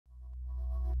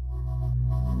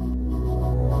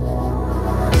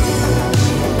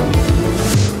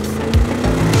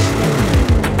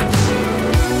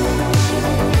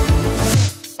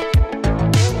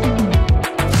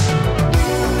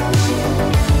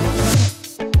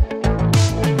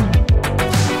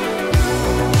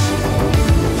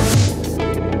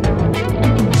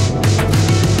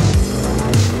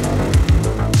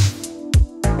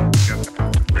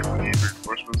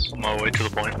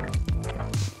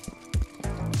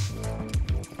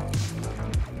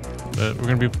but we're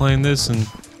gonna be playing this and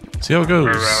see how it goes.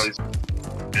 Our rallies,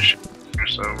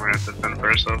 so we're gonna have to defend for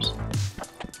ourselves.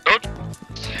 Don't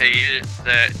hate it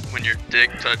that when your dick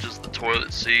touches the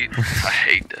toilet seat. I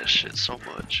hate that shit so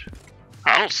much.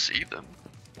 I don't see them.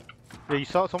 Yeah, you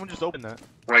saw someone just open that.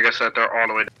 Like I said, they're all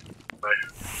the way down.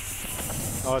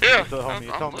 Oh, it's Yeah, the homie.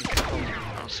 It's I'm homie. looking.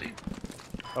 I don't see.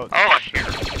 Oh, I hear.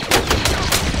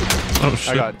 Oh I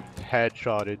shit. got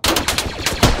headshotted.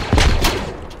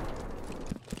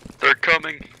 They're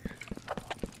coming.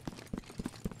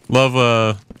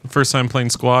 Love first time playing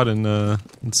squad and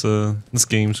it's this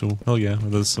game, so hell yeah,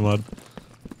 this mod.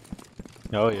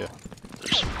 Oh yeah.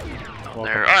 There's one down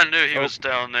there. I knew he was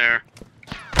down there.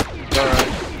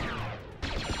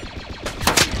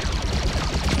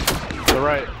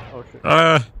 Alright. Oh shit.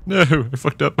 No, I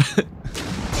fucked up.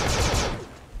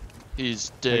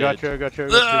 He's I dead. got you, I got you, I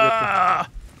got you, I Ah!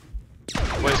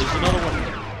 Wait, there's another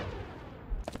one.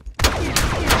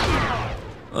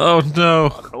 Oh no. I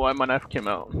don't know why my knife came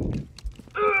out.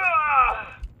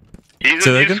 He's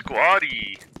Say that a new again?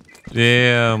 squatty.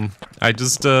 Yeah, I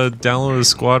just downloaded a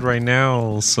squad right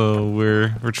now, so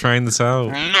we're trying this out.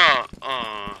 No.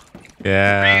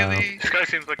 Yeah. Really? This guy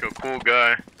seems like a cool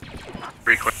guy.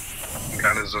 Frequent.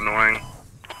 Kind of annoying.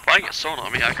 If I get someone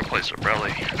on me, I can place a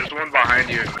rally. There's one behind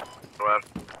you. Left.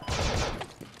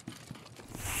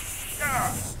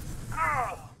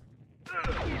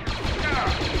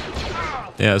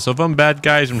 Yeah, so if I'm bad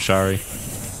guys, I'm sorry.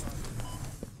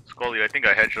 Scully, I think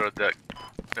I headshot that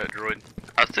droid.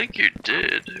 I think you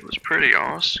did. It was pretty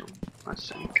awesome. I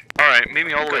think. All right, meet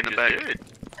me all the way in the back.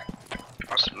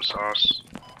 Awesome sauce.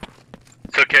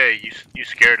 It's okay. You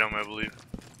scared him, I believe.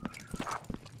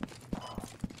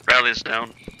 Rally is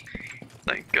down.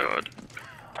 Thank God.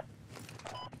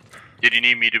 Did you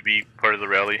need me to be part of the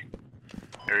rally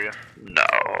area? No,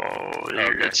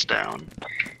 Okay. it's down.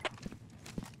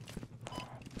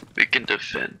 We can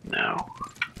defend now.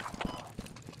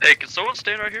 Hey, can someone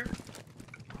stand right here?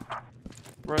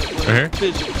 Right here?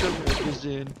 Vision, come here,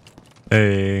 Vision.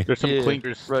 Hey. There's some Yeah,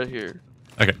 clinkers. right here.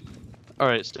 Okay.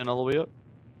 Alright, stand all the way up.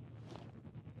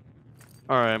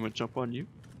 Alright, I'm gonna jump on you.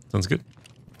 Sounds good.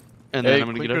 And then Hey, I'm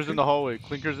gonna get up clinkers in the hallway.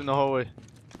 Clinkers in the hallway.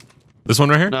 This one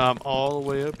right here? No, I'm all the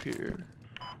way up here.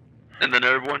 And then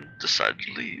everyone decided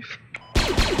to leave.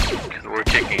 Because we're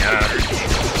kicking ass.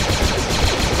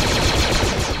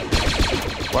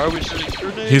 Why are we shooting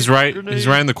grenades? He's right. Grenades? He's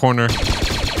right in the corner.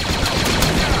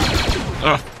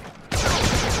 Oh.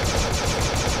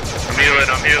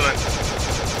 I'm healing.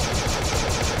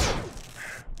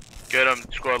 Get him,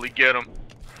 Squadly, get him.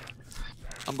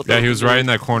 I'm about to Yeah, he throw was a right in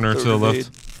grenade. that corner Throw to a the grenade.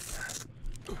 left.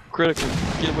 Critical,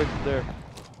 get away from there.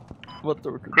 I'm about to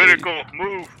throw a grenade. Critical,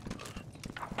 move.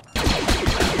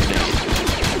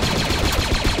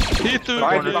 He threw a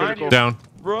Behind you, grenade. behind you. Down.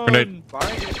 Run! Grenade.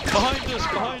 Behind you. Behind us!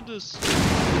 Behind us!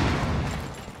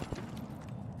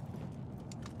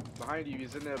 Behind you.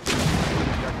 He's in there.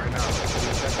 Right now.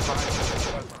 He's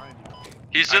behind you.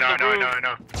 He's in the room. I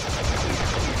know.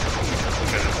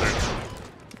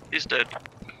 He's dead.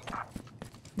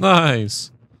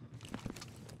 Nice.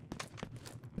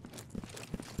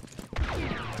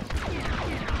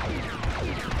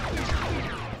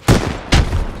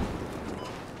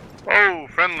 Oh,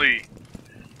 friendly.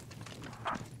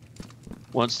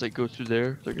 Once they go through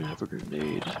there, they're gonna have a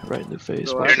grenade right in the face.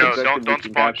 So Here, no, Exactly, don't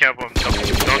spawn camp them.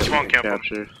 Don't spawn camp them.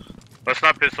 Capture. Let's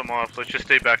not piss them off. Let's just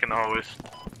stay back in the hallways.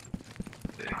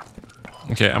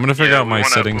 Okay, I'm gonna figure Yeah, out my we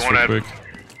wanna- settings we real wanna- quick.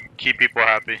 Keep people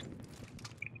happy.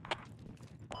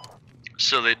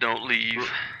 So they don't leave.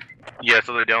 Yeah,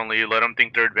 so they don't leave. Let them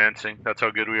think they're advancing. That's how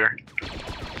good we are.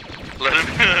 Let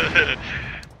him.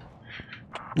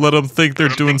 Let them think they're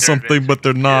Let 'em doing think they're something, but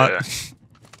they're not. Yeah.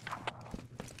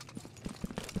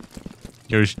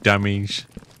 Those dummies.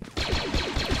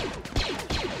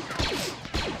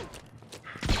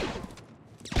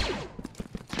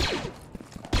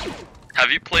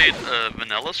 Have you played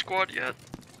Vanilla Squad yet?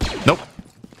 Nope.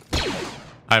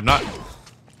 I have not.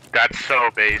 That's so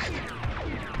based.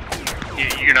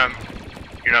 You're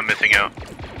not missing out.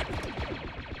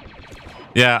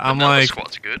 Yeah, I'm Vanilla like,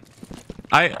 Squad's good.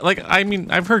 I mean,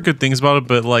 I've heard good things about it,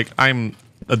 but like, I'm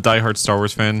a diehard Star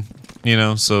Wars fan, you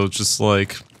know, so it's just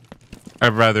like,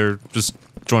 I'd rather just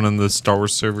join on the Star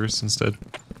Wars servers instead.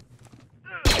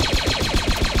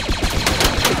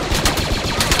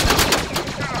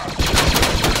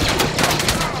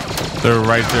 They're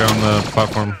right there on the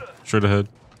platform, straight ahead.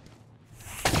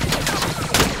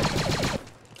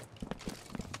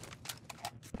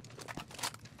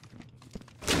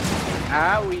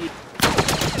 Owie.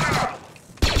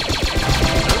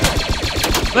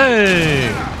 Hey!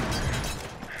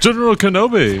 General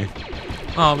Kenobi!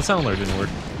 Oh, the sound alert didn't work.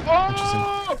 Interesting.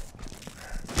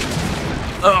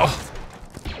 Oh! Oh!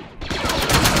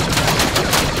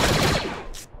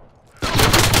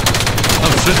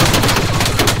 Oh, shit.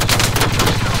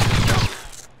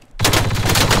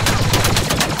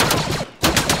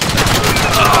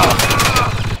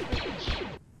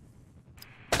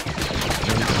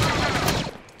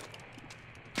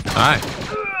 Hi.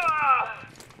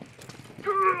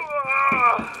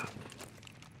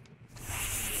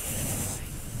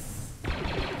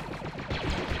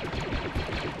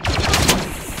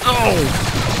 Oh!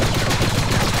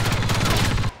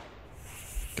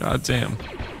 God damn.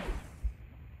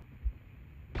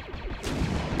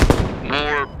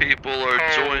 More people are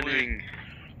joining.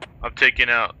 I've taken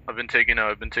out. I've been taken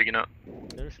out. I've been taken out.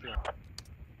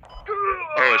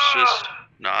 Oh, it's just.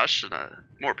 Nah, I should not.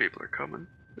 More people are coming.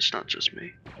 It's not just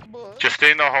me. Just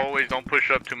stay in the hallways. Don't push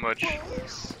up too much.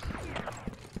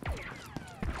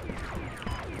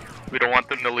 We don't want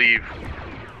them to leave.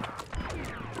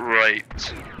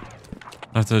 Right.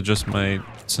 I have to adjust my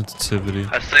sensitivity.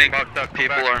 I think Fucked up. Come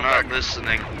people back, are come not back.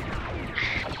 listening.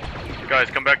 Guys,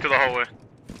 come back to the hallway.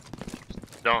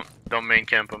 Don't main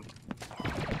camp them.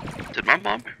 Did my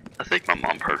mom? I think my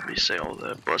mom heard me say all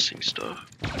that busing stuff.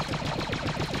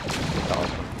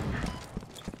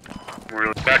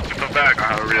 Really? Back, come back.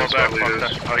 real Fall back, slowly fuck it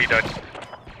that. is. Oh, he died.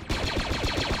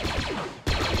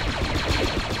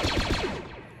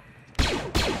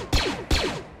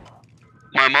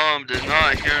 My mom did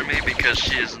not hear me because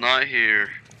she is not here.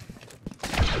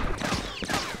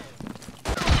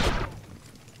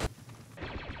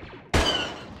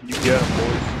 You get him,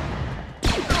 boys.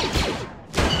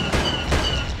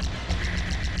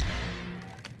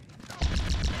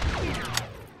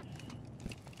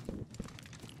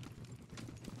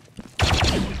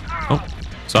 Oh,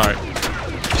 sorry.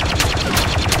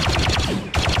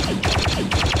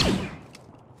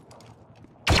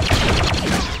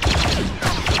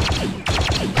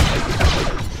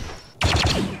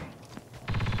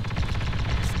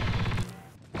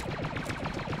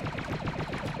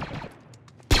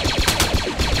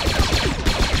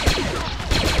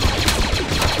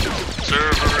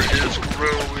 Server is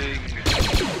growing.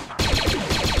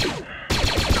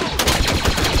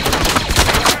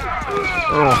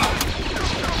 Oh.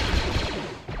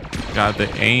 God, the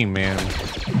aim, man.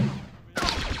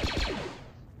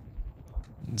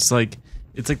 It's like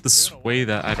the sway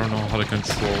that I don't know how to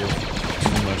control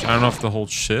too much. I don't know if to hold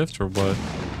shift or what.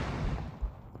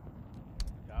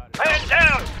 Man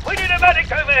down! We need a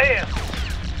medic over here!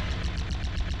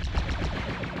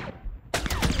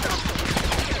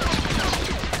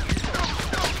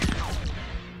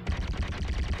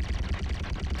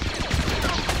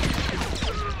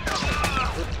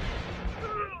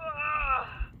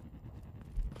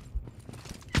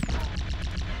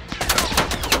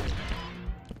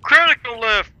 Critical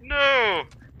left. No.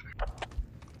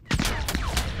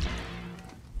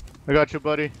 I got you,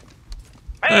 buddy.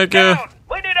 Man Thank you. down!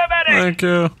 We need a medic! Thank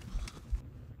you.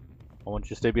 I want you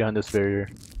to stay behind this barrier.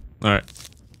 Alright.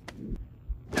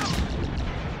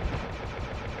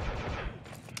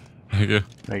 Thank you.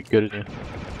 Alright, good at you.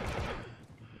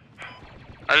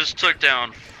 I just took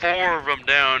down 4 of them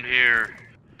down here.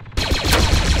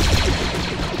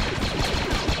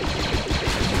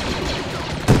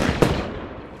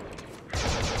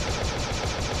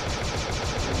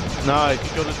 Nice, you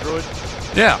killed a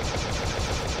droid? Yeah.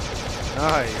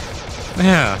 Nice.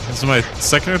 Yeah. This is my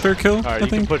second or third kill, Alright, I you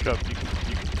can think. push up.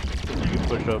 You can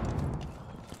push up.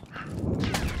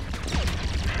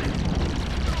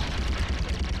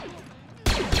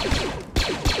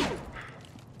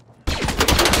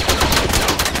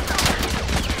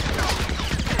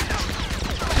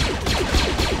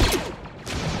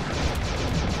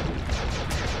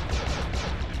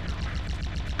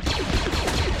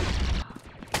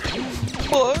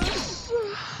 Boss?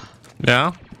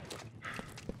 Yeah?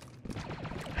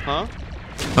 Huh?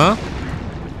 Huh?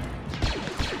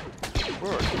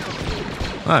 Where are you?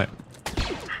 Alright.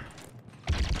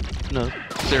 No.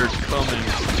 They're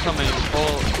coming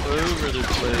all over the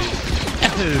place.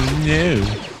 Oh no.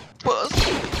 Boss?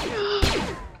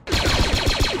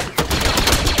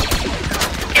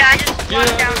 Yeah, I just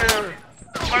walked down to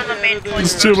one of the main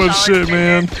points. It's too much shit,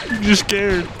 man. You're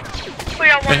scared. We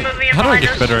got one Hey, moving how do I behind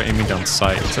get us. better at aiming down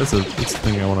sights? That's the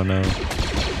thing I want to know.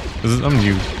 'Cause I'm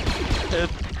new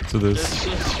to this. It's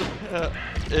just,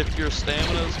 if your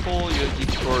stamina is full, or you're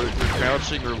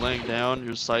crouching or laying down,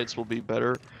 your sights will be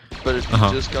better. But if you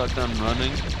just got done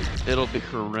running, it'll be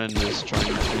horrendous trying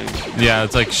to aim. Yeah,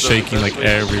 it's like So the shaking best like way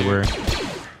to shoot- everywhere.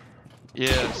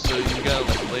 Yeah, so you gotta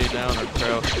like lay down or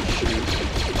crouch and shoot.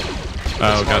 Oh,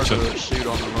 It's hard gotcha. to shoot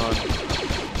on the run.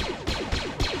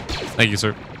 Thank you,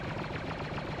 sir.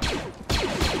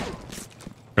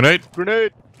 Grenade.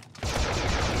 Grenade!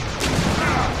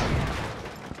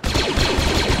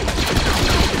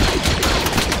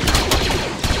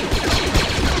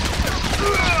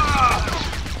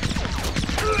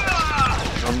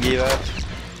 Give up.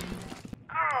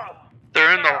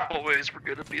 They're in the hallways. We're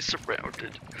gonna be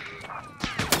surrounded.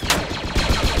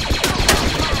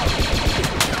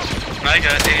 I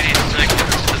got 80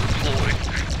 seconds to deploy.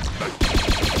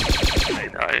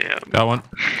 And I am. Got one.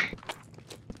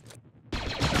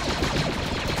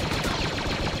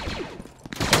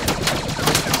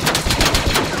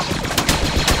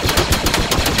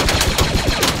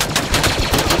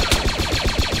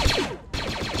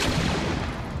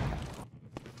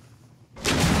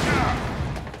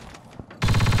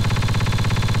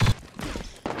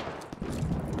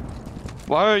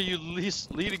 Why are you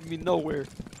leading me nowhere?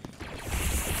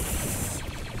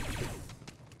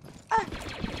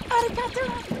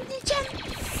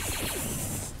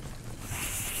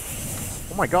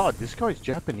 Oh my god, this guy's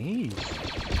Japanese.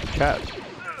 Chat.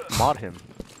 Mod him.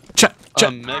 Chat.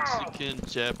 I'm Mexican,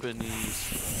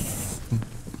 Japanese.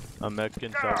 I'm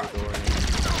Mexican,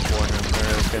 Salvadorian, born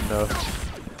American,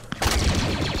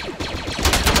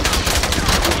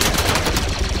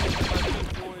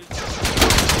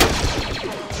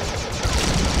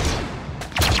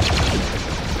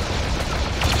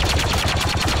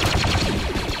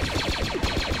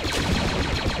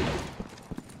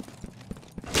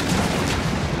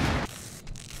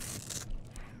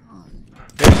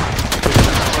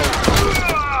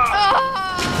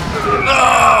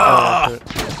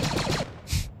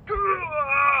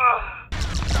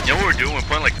 You know what we're doing? We're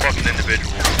playing like fucking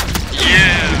individuals.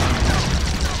 Yeah!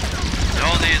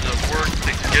 Y'all need to work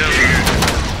together.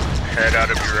 Head out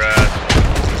of your ass.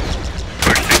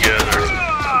 Push together.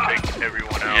 Take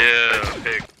everyone out. Yeah. Take a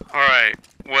pick. Alright,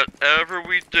 whatever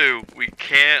we do, we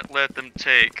can't let them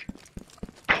take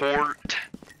port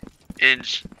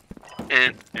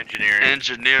engineering.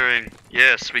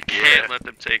 Yes, we can't let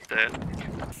them take that.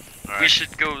 Right. We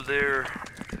should go there.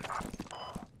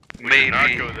 We Maybe. should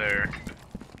not go there.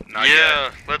 Not Yeah,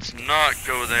 yet. let's not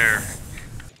go there.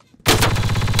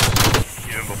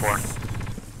 Even before.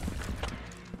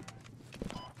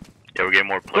 Yeah, we get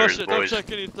more players, Don't boys.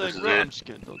 check anything. This is No, I'm it. just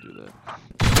kidding. Don't do that.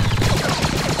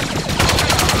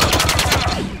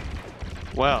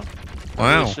 Wow. I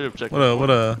Wow. really should have checked What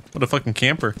a fucking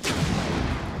camper.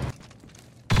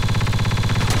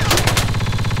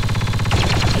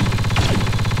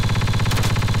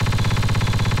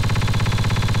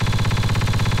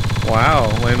 Wow,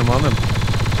 laying them on them.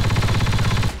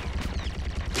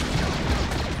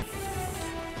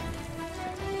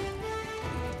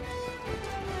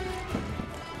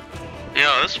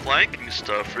 Yeah, this flanking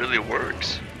stuff really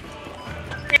works.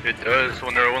 It does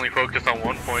when they're only focused on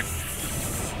one point.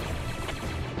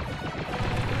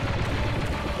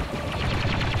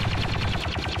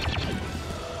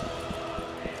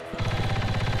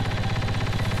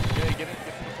 Get to the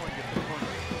point, get to the point.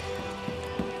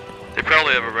 They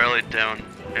probably have a rally down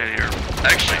in here.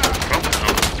 Actually, probably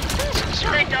not. Since They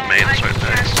their don't. mains I right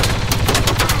next.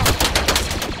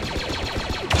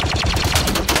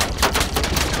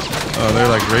 Oh, they're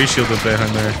like ray shielded behind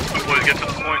there. Boys, get to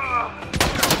the point.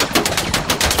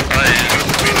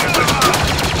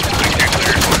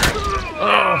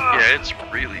 Yeah, it's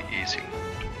really easy.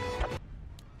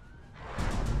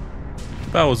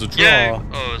 That was a draw. Yeah.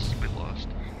 Oh, we lost.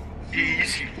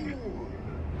 Easy.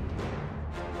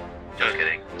 Just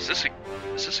kidding. Is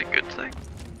this a good thing?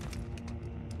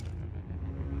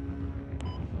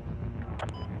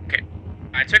 Okay,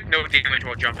 I took no damage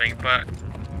while jumping, but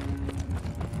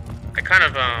I kind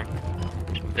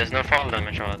of There's no fall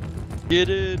damage on it. Get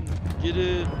in. Get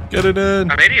in. Get it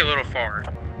in. I made it a little far.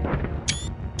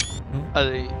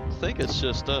 I think it's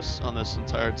just us on this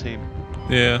entire team.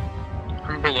 Yeah.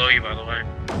 I'm below you, by the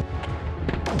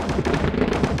way.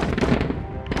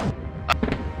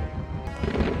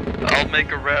 I'll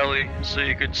make a rally so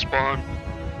you can spawn.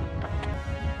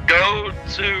 Go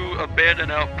to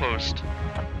abandoned outpost.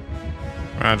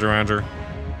 Roger, roger.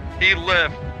 He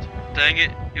left. Dang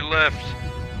it, he left.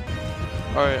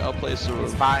 Alright, I'll place a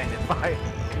It's fine, it's fine.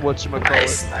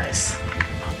 whatchamacallit. Nice.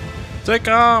 Take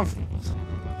off.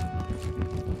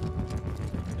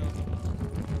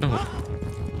 No.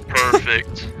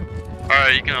 Perfect.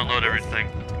 Alright, you can unload everything.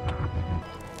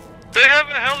 They have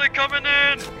a heli coming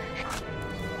in!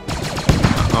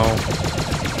 Oh.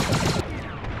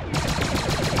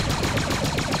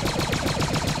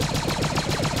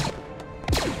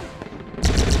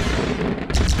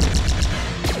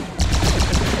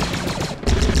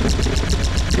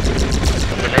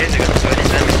 The laser got 30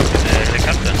 damage to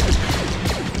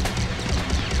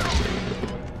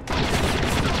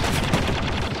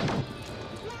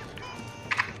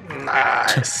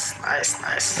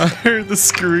heard the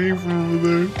scream from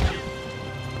over there.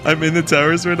 I'm in the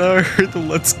towers right now. I heard the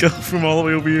let's go from all the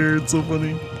way over here. It's so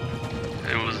funny.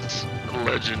 It was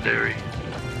legendary.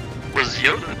 Was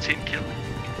Yoda a team killer?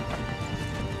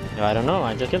 No, I don't know.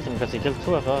 I just killed him because he killed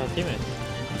 2 of our teammates.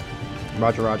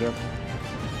 Roger, roger.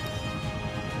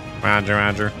 Roger,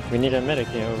 roger. We need a medic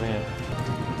here over here.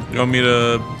 You want me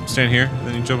to stand here and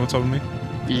then you jump on top of me?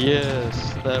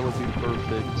 Yes, that would be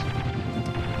perfect.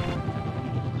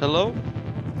 Hello?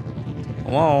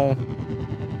 Hello?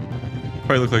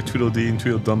 Probably look like Tweedledee and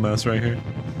Tweedledumbass right here.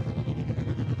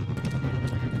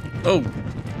 Oh!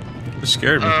 That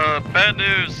scared me. Bad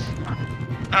news.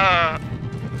 I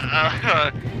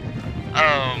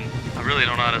really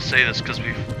don't know how to say this because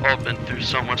we've all been through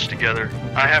so much together.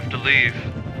 I have to leave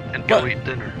and go eat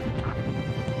dinner.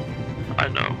 I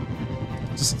know.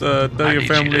 Just tell your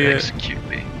family. You to execute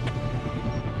me.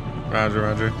 Roger,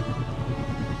 roger.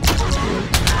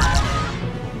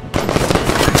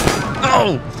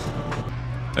 No!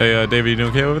 Hey, David, you doing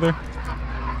okay over there?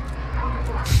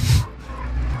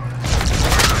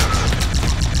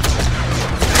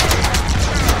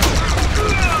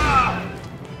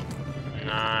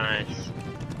 Nice.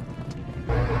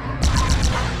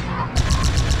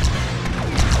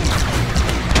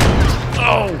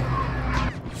 Oh!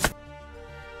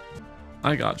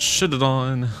 I got shitted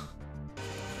on.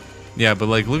 Yeah, but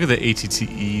like, look at the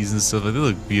ATTEs and stuff. Like, they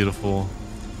look beautiful.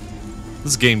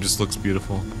 This game just looks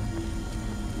beautiful.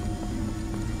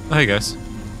 Oh, hey guys.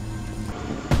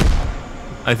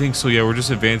 I think so. Yeah, we're just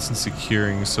advancing,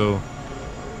 securing. So,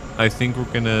 I think we're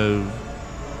gonna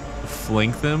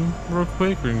flank them real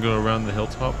quick. We're gonna go around the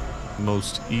hilltop,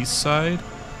 most east side.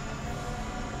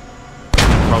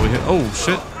 Probably hit. Oh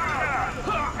shit!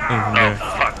 Oh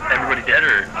fuck! Everybody dead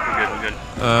or we're good? We're good.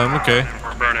 Okay.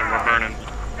 We're burning. We're burning.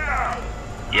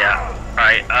 Yeah. All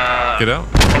right. Get out.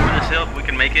 Over this hill, if we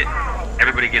can make it.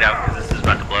 Everybody get out because this is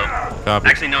about to blow. Copy.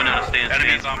 Actually, no, stay in.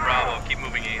 Enemies on Bravo. Keep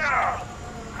moving east.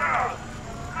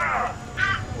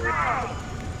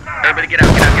 Everybody get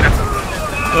out. Get out. Get out.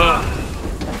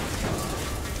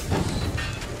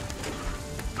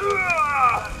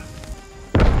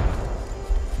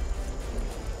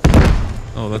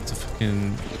 Oh, that's a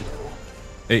fucking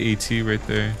AAT right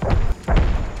there.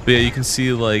 But yeah, you can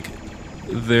see like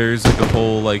there's like a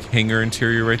whole like hangar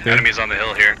interior right there. Enemies on the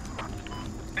hill here.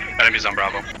 Enemies on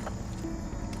Bravo.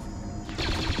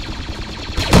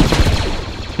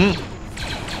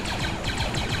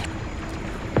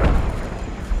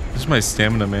 This is my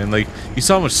stamina, man. Like, you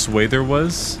saw how much sway there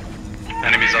was?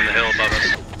 Enemies on the hill above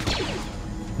us.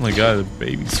 Oh my god, the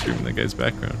baby's screaming in that guy's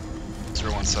background.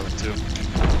 0172.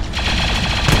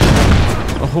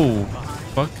 Oh,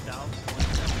 fuck.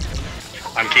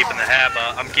 I'm keeping the hab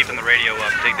up. I'm keeping the radio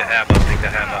up. Take the hab up. Take the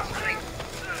hab up.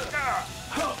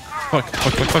 Fuck.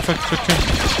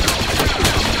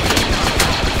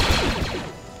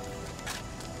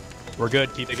 We're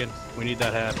good, keep digging. We need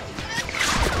that hat.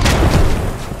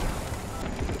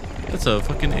 That's a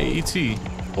fucking AET.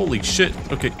 Holy shit.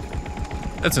 Okay.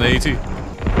 That's an AET.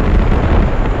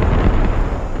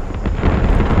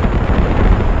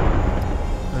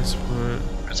 That's for...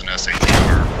 There's an SAT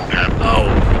or oh,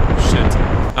 shit.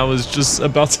 I was just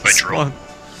about to spawn.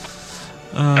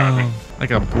 I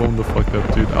got blown the fuck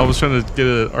up, dude. I was trying to get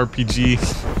an RPG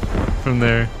from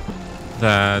there.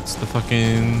 That's the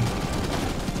fucking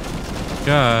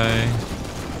guy.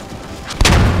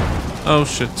 Oh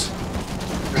shit.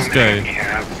 This guy.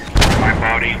 My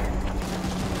body.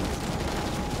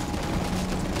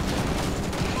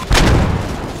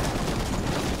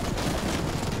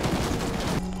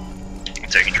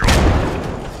 take control.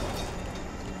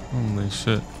 Holy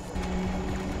shit.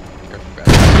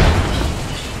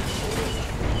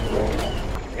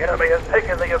 Enemy has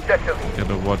taken the objective.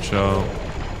 Gotta watch out.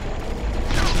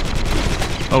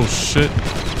 Oh shit.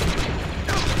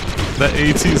 That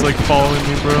AT's like following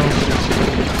me, bro.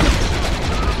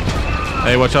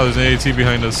 Hey, watch out, there's an AT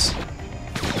behind us.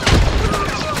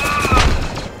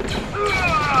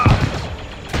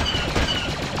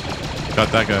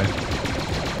 Got that guy.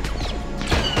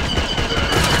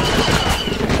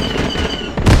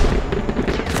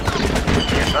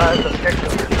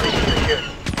 Objective is being secured.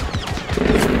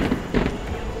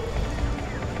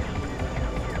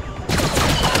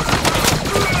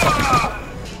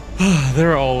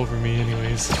 They're all over me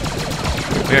anyways. I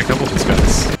got a couple of these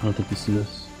guys. I don't think you see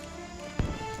this.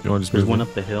 You want to just There's move one them?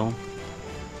 up the hill.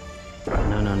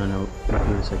 No. Give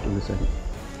it a second.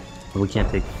 But we can't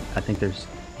take. I think there's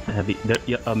a heavy.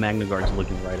 A Magna Guard's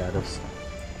looking right at us.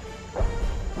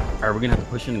 Alright, we're gonna have to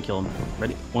push in and kill him.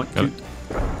 Ready? One, Got two. it.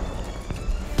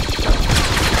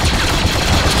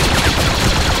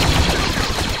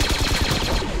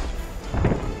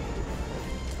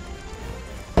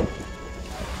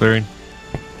 Clearing.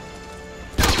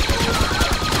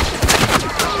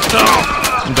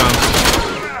 I'm down.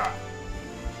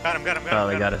 Got him. Oh,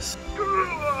 they got us.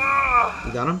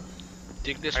 You got him?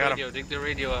 Dig this radio, dig the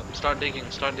radio up. Start digging.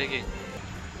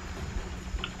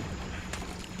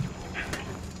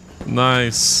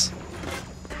 Nice.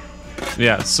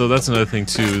 Yeah, so that's another thing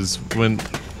too, is when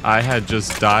I had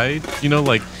just died, you know,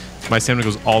 like my stamina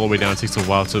goes all the way down. It takes a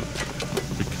while to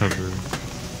recover.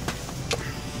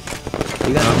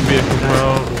 You got Vehicle,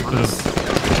 bro.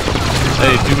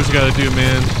 Hey, do what you gotta do,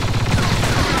 man.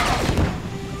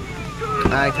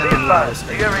 I kind Be advised,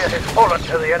 the area is fallen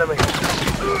to the enemy.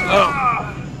 Oh.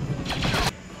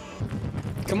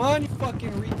 Come on, you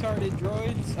fucking retarded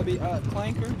droids. I mean,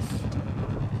 clankers.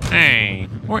 Hey,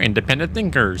 we're independent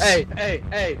thinkers.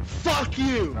 Hey, fuck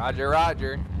you! Roger.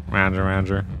 Roger.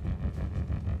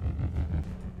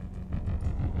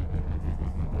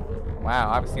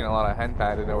 Wow, I've seen a lot of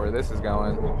hentai to know where this is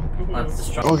going.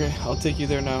 Okay, I'll take you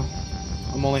there now.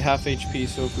 I'm only half HP,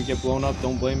 so if we get blown up,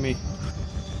 don't blame me.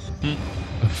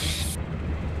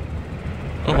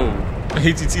 Oh,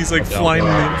 ATT's like flying me.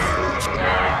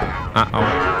 Uh-oh.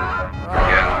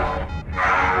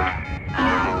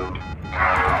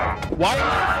 What?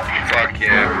 Fuck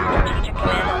yeah.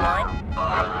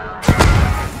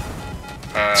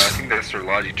 I think that's their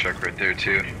logi check right there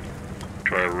too.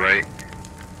 To our right.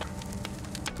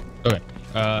 Okay.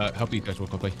 Help you guys real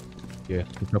quickly. Yeah.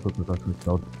 Can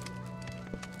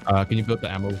you build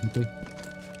the ammo with me, please?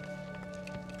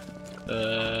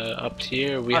 Up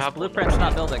here we have blueprint's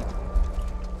not building.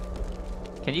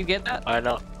 Can you get that? I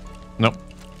know. Nope.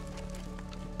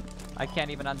 I can't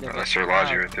even undo it. That's their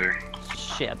logi right there.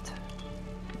 Shit.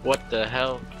 What the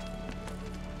hell?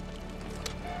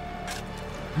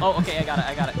 Oh, okay, I got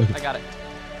it. You gotta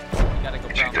go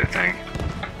Shoot that thing.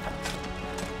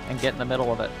 and get in the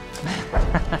middle of it.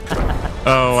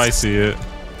 Oh, I see it.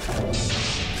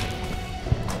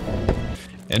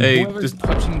 And hey, whoever's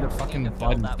touching the fucking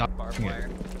button, stop touching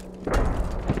it.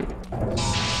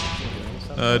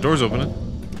 Door's opening.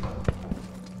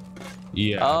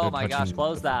 Yeah. Oh my gosh,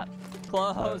 close that.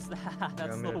 Close that.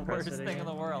 That's the worst thing in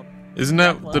the world. Isn't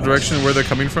that the direction where they're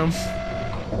coming from?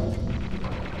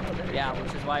 Yeah,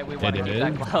 which is why we want to keep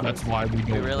that close. That's why we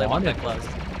don't really want that close.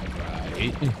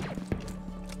 Right.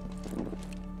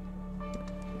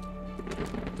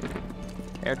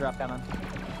 Airdrop coming.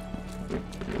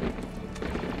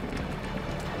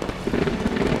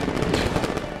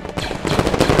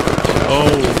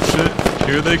 Oh shit!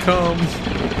 Here they come!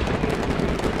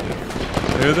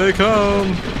 Here they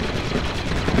come!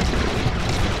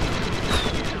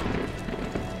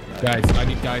 Guys, I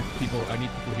need people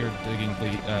here digging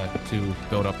to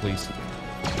build up, please.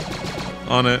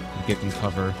 On it. Get them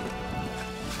cover.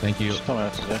 Thank you. Just coming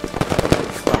after you.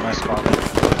 On my spawn.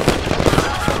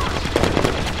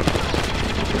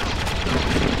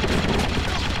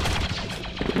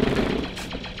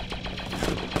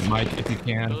 Mike, if you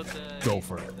can, go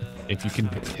for it. If you can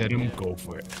hit him, go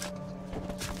for it.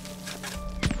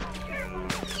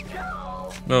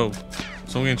 Oh,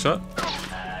 someone getting shot?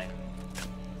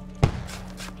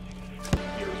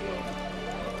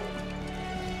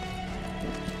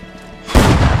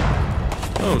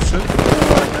 Oh shit.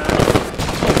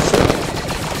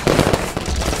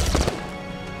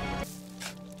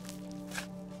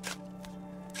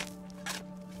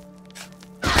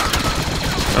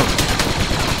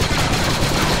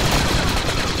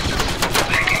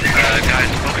 Guys,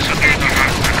 focus on getting our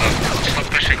hands back up. Stop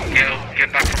pushing, get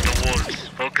back from the walls.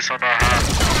 Focus on our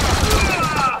hands.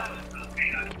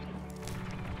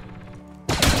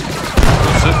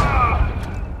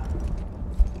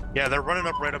 Yeah, they're running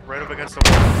up right up against the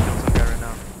wall. Kills that guy right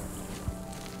now.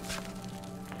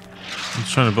 I'm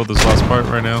just trying to build this last part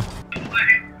right now.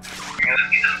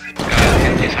 Guys,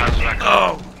 get these hands back up.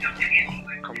 Oh!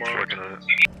 Come on. Working on it.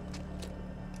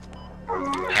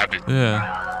 Happy.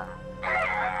 Yeah.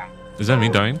 Is that me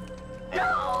dying?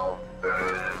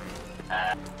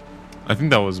 I think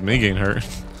that was me getting hurt.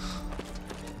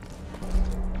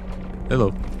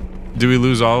 Hello. Do we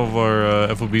lose all of our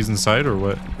FOBs inside or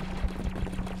what?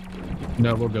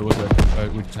 No, we're good.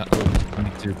 We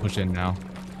need to push in now.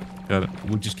 Got it.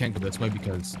 We just can't go this way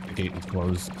because the gate is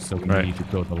closed, so we Right. need to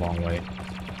go the long way.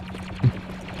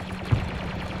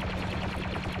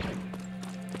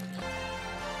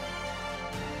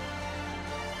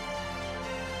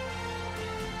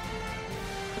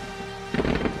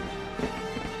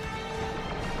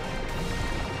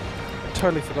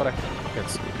 Totally forgot I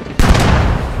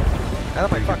out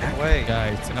of my fucking way.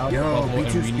 Guys, out Yo, the bubble, and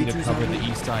B2's we need to cover on the me.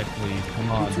 east side, please. Come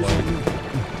on, B2's boy. on me.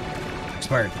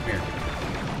 Expired, come here.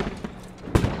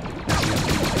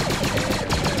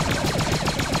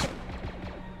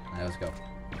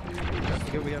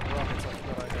 have rockets, that's a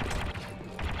good idea.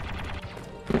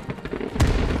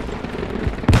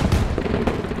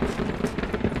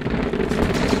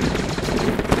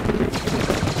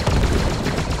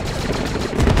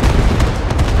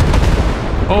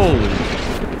 Holy.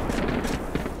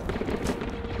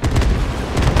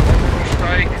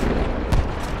 Strike.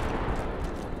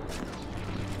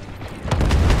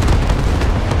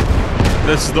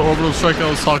 This is the orbital strike I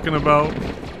was talking about.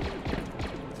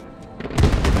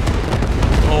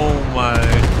 Oh my.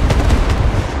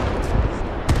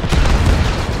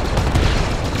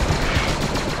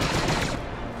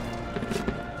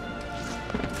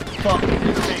 Fuck,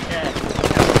 big head.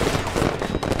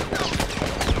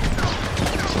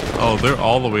 Oh, they're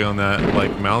all the way on that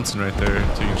like mountain right there,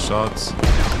 taking shots.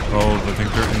 Oh, I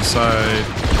think they're inside.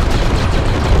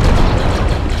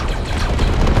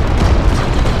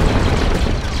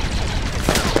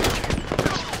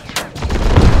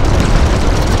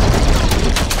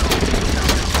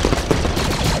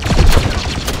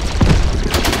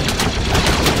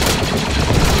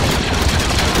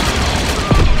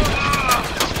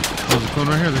 Oh, they're coming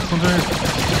right here. They're coming right here.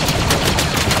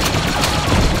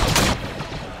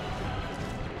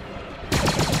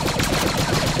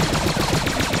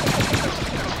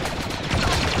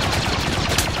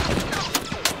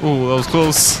 Oh, that was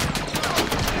close.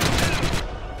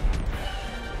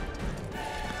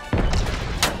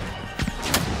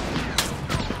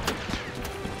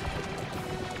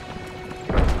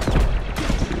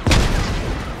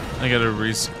 I gotta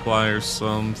resupply or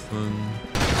something.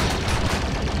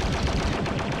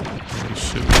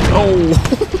 Oh,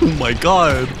 oh my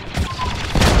god.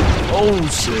 Oh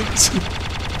shit.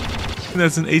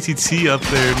 That's an ATT up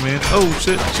there, man. Oh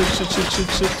shit,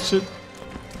 shit.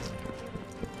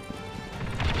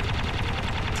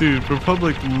 Dude,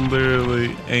 Republic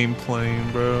literally ain't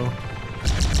playing, bro.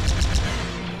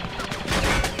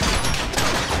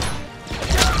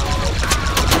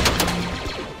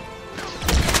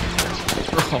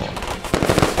 Oh.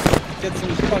 Get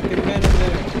some fucking men in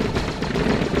there.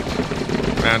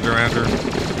 Roger.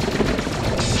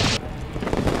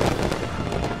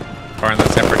 Far in the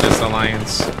Separatist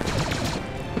Alliance.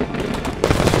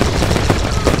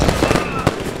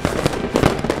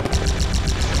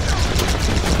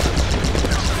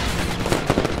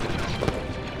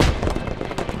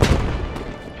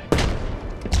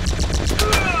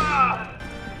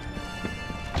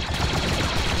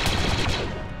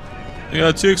 I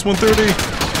got TX-130.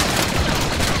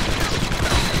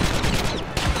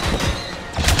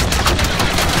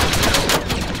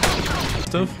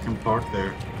 Stuff. You can park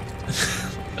there.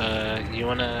 You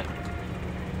wanna?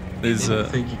 I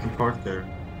think you can park there.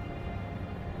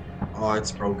 Oh,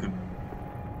 it's broken.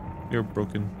 You're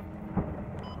broken.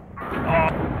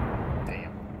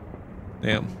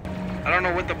 Damn. I don't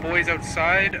know what the boys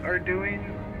outside are doing,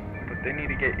 but they need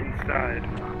to get inside.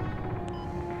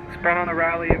 Spawn on the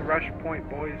rally and rush point,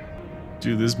 boys.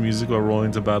 Dude, this music while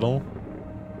rolling to battle.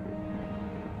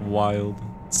 Wild.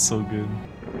 It's so good.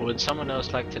 Would someone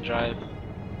else like to drive?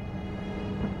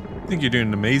 I think you're doing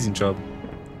an amazing job.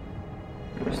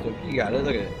 You got it,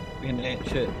 look at it. We ain't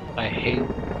shit. I hate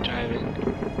driving.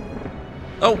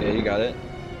 Oh! Yeah, you got it.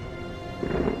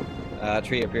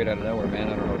 Tree appeared out of nowhere, man.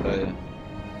 I don't know what to tell you.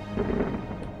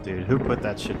 Dude, who put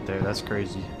that shit there? That's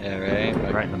crazy. Yeah, right?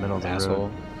 Like, right in the middle of the asshole.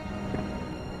 road.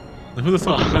 Who the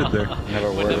fuck put it there?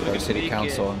 Never work with our city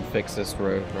council and fix this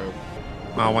road, bro.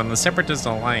 Well, when the Separatist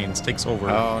Alliance takes over.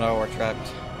 Oh no, we're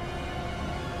trapped.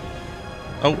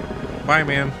 Oh, bye,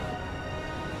 man.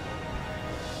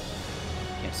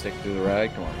 Can't stick through the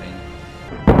rag. Come on, man.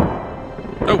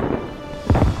 Oh.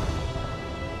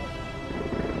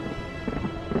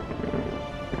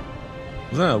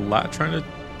 Was that a lat trying to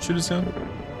shoot us down?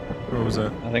 Or what was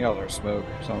that? I think that was our smoke.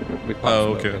 We popped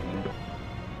Oh, smoke, okay.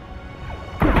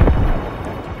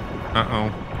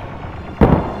 Uh-oh.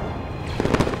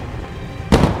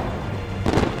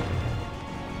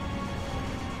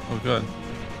 Oh, God.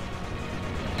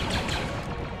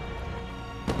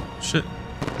 Shit.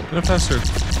 Get faster.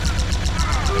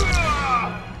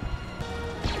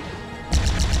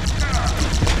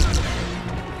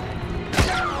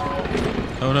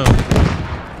 Oh, no.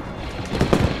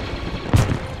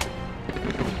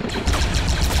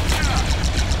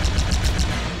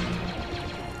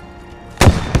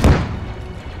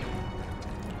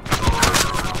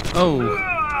 Oh.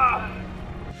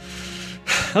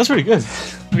 That's pretty good.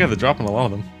 We got the drop on a lot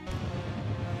of them.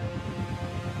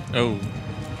 Oh.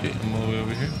 Okay, I'm all the way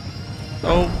over here.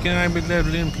 Oh, can I be let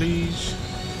in, please?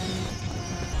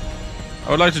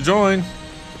 I would like to join.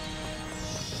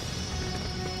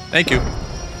 Thank you.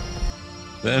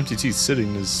 The MTT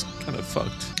sitting is kind of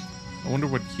fucked. I wonder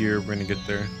what year we're gonna get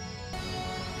there.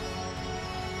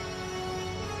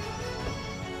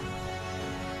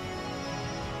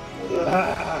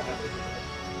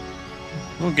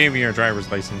 Who gave you your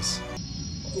driver's license?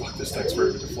 Fuck, this takes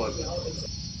forever to flip.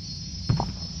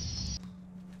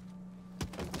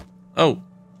 Oh.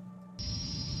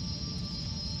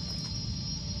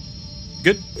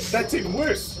 Good. That's even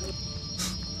worse.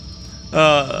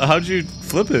 How'd you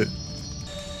flip it?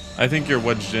 I think you're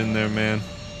wedged in there, man.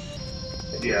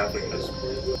 Yeah, I think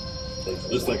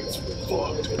this thing is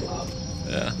fucked.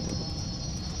 Yeah.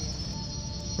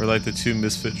 We're like the two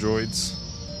misfit droids.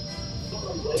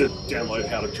 To download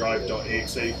how to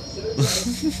drive.exe.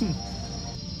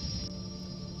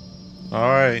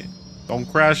 Alright. Don't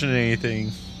crash into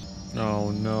anything.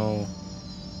 Oh no.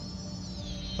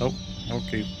 Oh,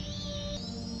 okay.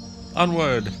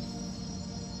 Onward.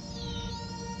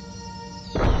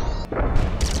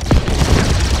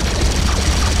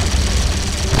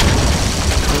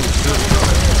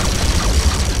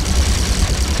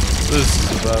 This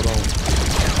is a battle.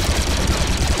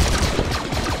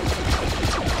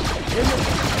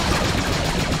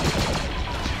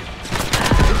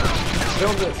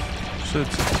 Film this. Shit.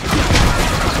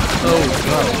 Oh,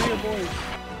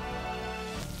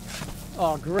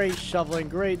 oh, great shoveling,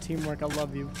 great teamwork. I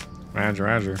love you. Roger,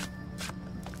 roger.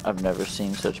 I've never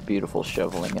seen such beautiful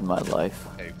shoveling in my life.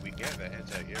 Hey, we get the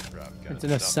anti-aircraft. It's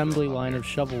an assembly line of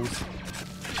shovels.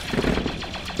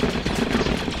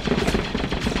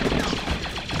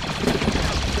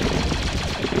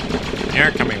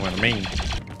 You're coming with me.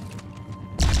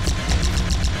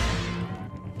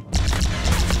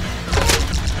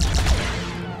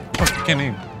 Oh, I can't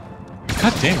aim.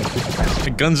 God damn it.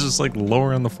 The gun's just like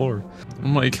lower on the floor.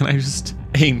 I'm like, can I just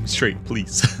aim straight,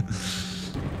 please?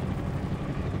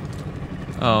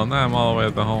 Oh, now I'm all the way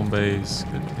at the home base.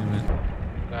 Good damn it.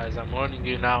 Guys, I'm warning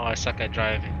you now, I suck at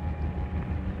driving.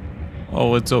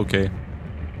 Oh, it's okay.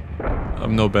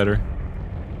 I'm no better.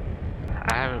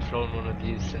 I haven't flown one of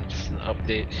these since the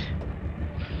update.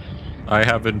 I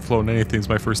haven't flown anything since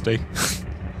my first day.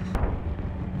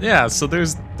 Yeah, so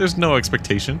there's no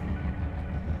expectation.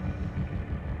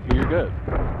 You're good.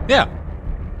 Yeah.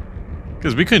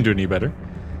 Because we couldn't do any better.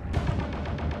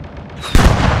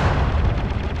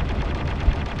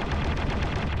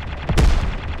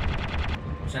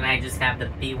 Shouldn't I just have the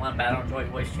P1 battle droid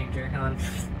voice changer on?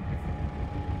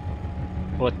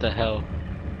 What the hell?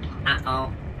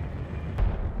 Uh-oh.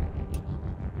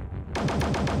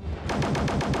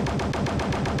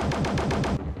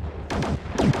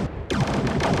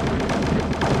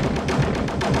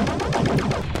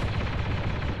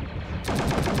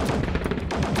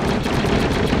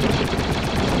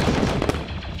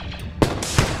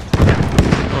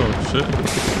 Oh, shit.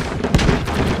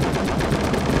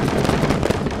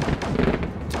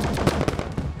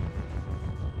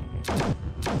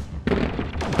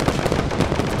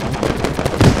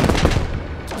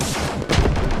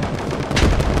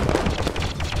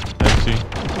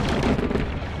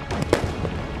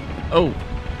 Oh.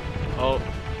 Oh,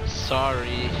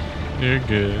 sorry. You're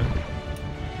good.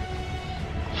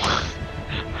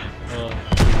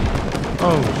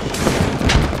 Oh.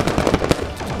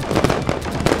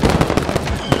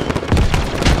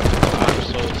 I'm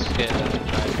so scared of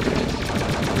driving.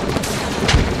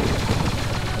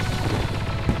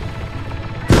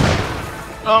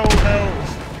 Oh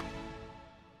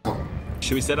no.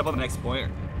 Should we set up on the next point?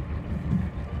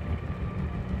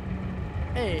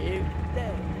 Hey,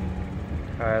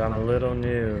 Alright, I'm a little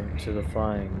new to the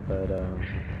flying, but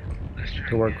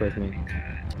to work with me.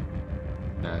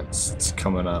 Yeah, it's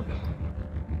coming up.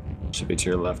 Should be to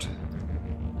your left.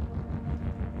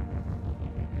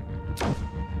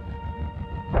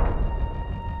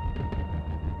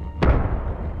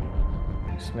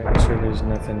 Just making sure there's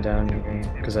nothing down here,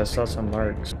 because I saw some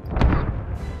marks.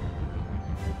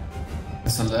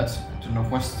 There's a lead. To the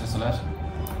northwest, there's a lead.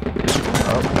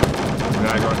 Oh.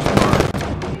 Now going too far.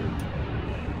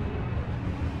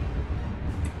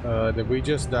 Did we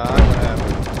just die? What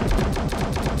happened?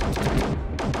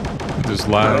 Just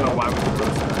I lag. don't know why we were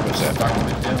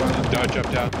No, I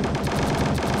jumped out.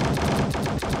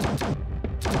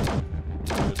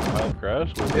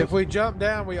 Crash? If we jump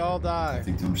down, we all die. I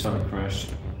think the server crashed.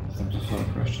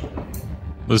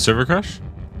 Was the server crash?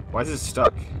 Why is it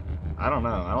stuck? I don't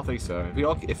know. I don't think so.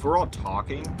 If we're all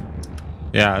talking,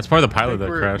 Yeah, it's probably the pilot that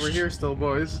crashed. We're here still,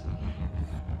 boys.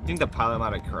 I think the pilot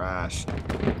might have crashed.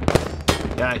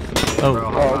 Yeah, Oh. bro,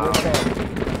 Oh,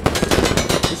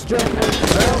 let's jump.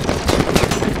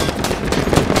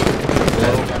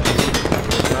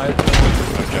 I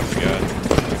jumped again.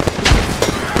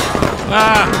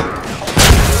 Ah!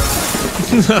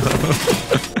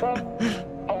 No.